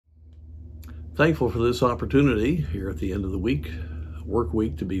Thankful for this opportunity here at the end of the week, work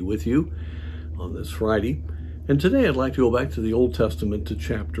week, to be with you on this Friday. And today I'd like to go back to the Old Testament to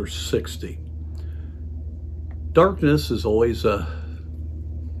chapter 60. Darkness is always a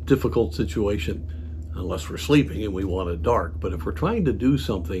difficult situation unless we're sleeping and we want it dark. But if we're trying to do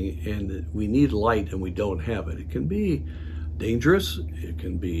something and we need light and we don't have it, it can be dangerous, it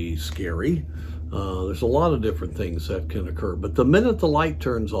can be scary. There's a lot of different things that can occur. But the minute the light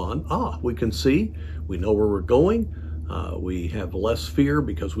turns on, we can see, we know where we're going, we have less fear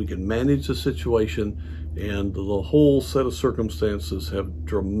because we can manage the situation, and the whole set of circumstances have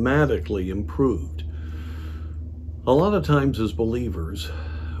dramatically improved. A lot of times as believers,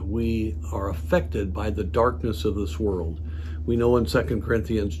 we are affected by the darkness of this world. We know in 2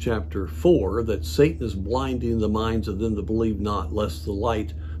 Corinthians chapter 4 that Satan is blinding the minds of them that believe not, lest the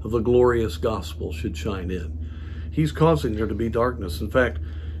light of the glorious gospel should shine in. He's causing there to be darkness. In fact,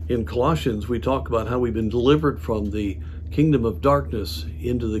 in Colossians, we talk about how we've been delivered from the kingdom of darkness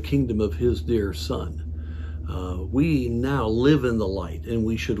into the kingdom of his dear Son. We now live in the light, and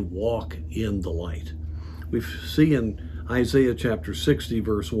we should walk in the light. We see in Isaiah chapter 60,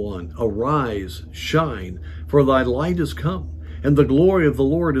 verse 1, "Arise, shine, for thy light is come, and the glory of the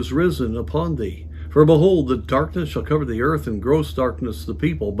Lord is risen upon thee. For behold, the darkness shall cover the earth, and gross darkness the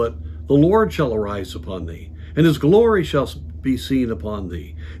people. But the Lord shall arise upon thee, and his glory shall be seen upon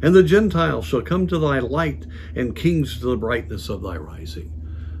thee. And the Gentiles shall come to thy light, and kings to the brightness of thy rising."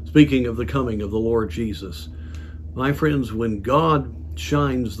 Speaking of the coming of the Lord Jesus, my friends, when God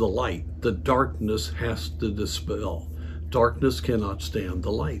shines the light, the darkness has to dispel. Darkness cannot stand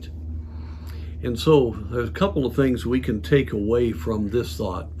the light. And so there's a couple of things we can take away from this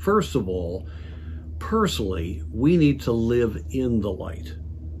thought. First of all, personally, we need to live in the light.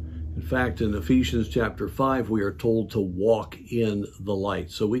 In fact, in Ephesians chapter 5, we are told to walk in the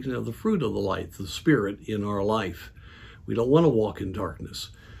light so we can have the fruit of the light, the Spirit, in our life. We don't want to walk in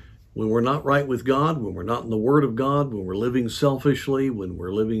darkness. When we're not right with God, when we're not in the Word of God, when we're living selfishly, when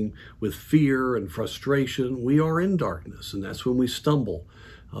we're living with fear and frustration, we are in darkness, and that's when we stumble.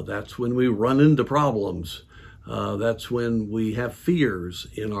 That's when we run into problems. That's when we have fears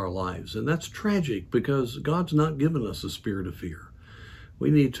in our lives, and that's tragic because God's not given us a spirit of fear. We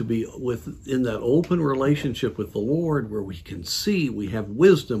need to be in that open relationship with the Lord where we can see, we have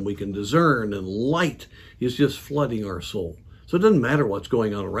wisdom, we can discern, and light is just flooding our soul. So it doesn't matter what's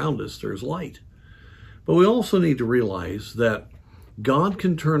going on around us, there's light. But we also need to realize that God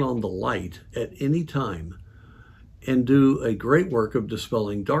can turn on the light at any time and do a great work of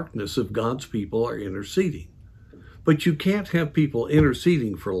dispelling darkness if God's people are interceding. But you can't have people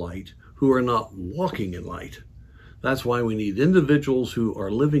interceding for light who are not walking in light. That's why we need individuals who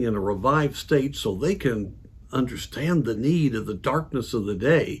are living in a revived state so they can understand the need of the darkness of the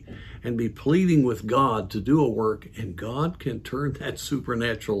day and be pleading with God to do a work, and God can turn that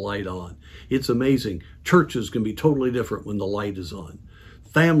supernatural light on. It's amazing. Churches can be totally different when the light is on.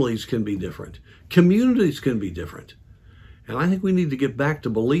 Families can be different. Communities can be different. And I think we need to get back to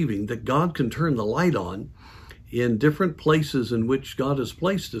believing that God can turn the light on in different places in which God has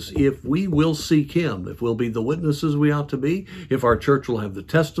placed us if we will seek him, if we'll be the witnesses we ought to be, if our church will have the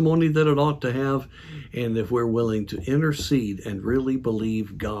testimony that it ought to have, and if we're willing to intercede and really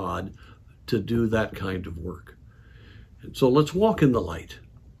believe God to do that kind of work. And so let's walk in the light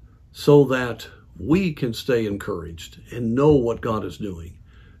so that we can stay encouraged and know what God is doing.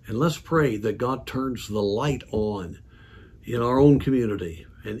 And let's pray that God turns the light on in our own community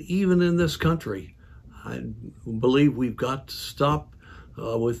and even in this country. I believe we've got to stop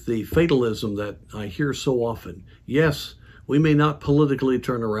with the fatalism that I hear so often. Yes, we may not politically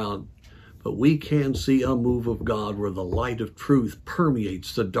turn around, but we can see a move of God where the light of truth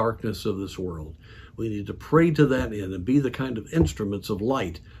permeates the darkness of this world. We need to pray to that end and be the kind of instruments of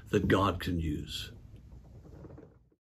light that God can use.